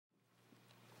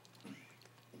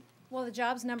Well, the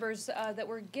jobs numbers that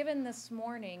were given this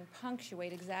morning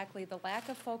punctuate exactly the lack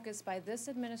of focus by this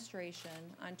administration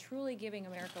on truly giving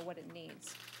America what it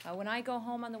needs. When I go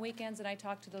home on the weekends and I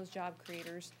talk to those job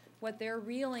creators, what they're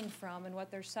reeling from and what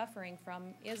they're suffering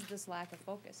from is this lack of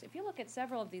focus. If you look at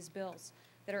several of these bills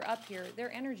that are up here,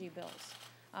 they're energy bills.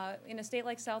 In a state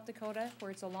like South Dakota,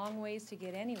 where it's a long ways to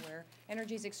get anywhere,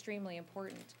 energy is extremely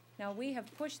important. Now, we have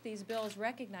pushed these bills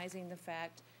recognizing the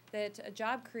fact that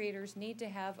job creators need to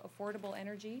have affordable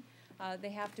energy. They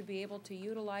have to be able to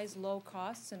utilize low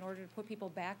costs in order to put people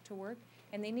back to work,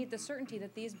 and they need the certainty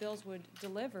that these bills would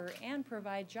deliver and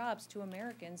provide jobs to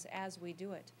Americans as we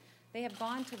do it. They have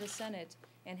gone to the Senate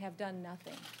and have done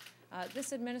nothing.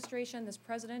 This administration, this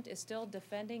president, is still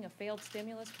defending a failed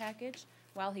stimulus package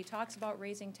while he talks about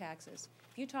raising taxes.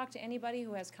 If you talk to anybody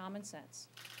who has common sense,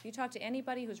 if you talk to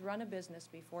anybody who's run a business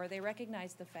before, they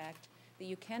recognize the fact that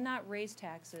you cannot raise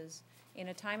taxes in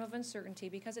a time of uncertainty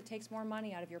because it takes more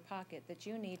money out of your pocket that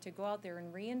you need to go out there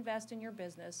and reinvest in your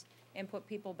business and put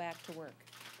people back to work.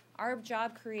 Our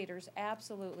job creators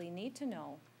absolutely need to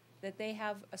know that they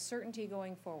have a certainty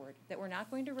going forward, that we're not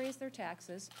going to raise their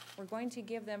taxes, we're going to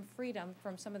give them freedom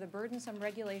from some of the burdensome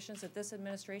regulations that this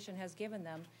administration has given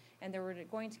them, and that we're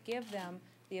going to give them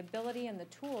the ability and the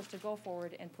tools to go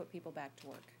forward and put people back to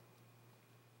work.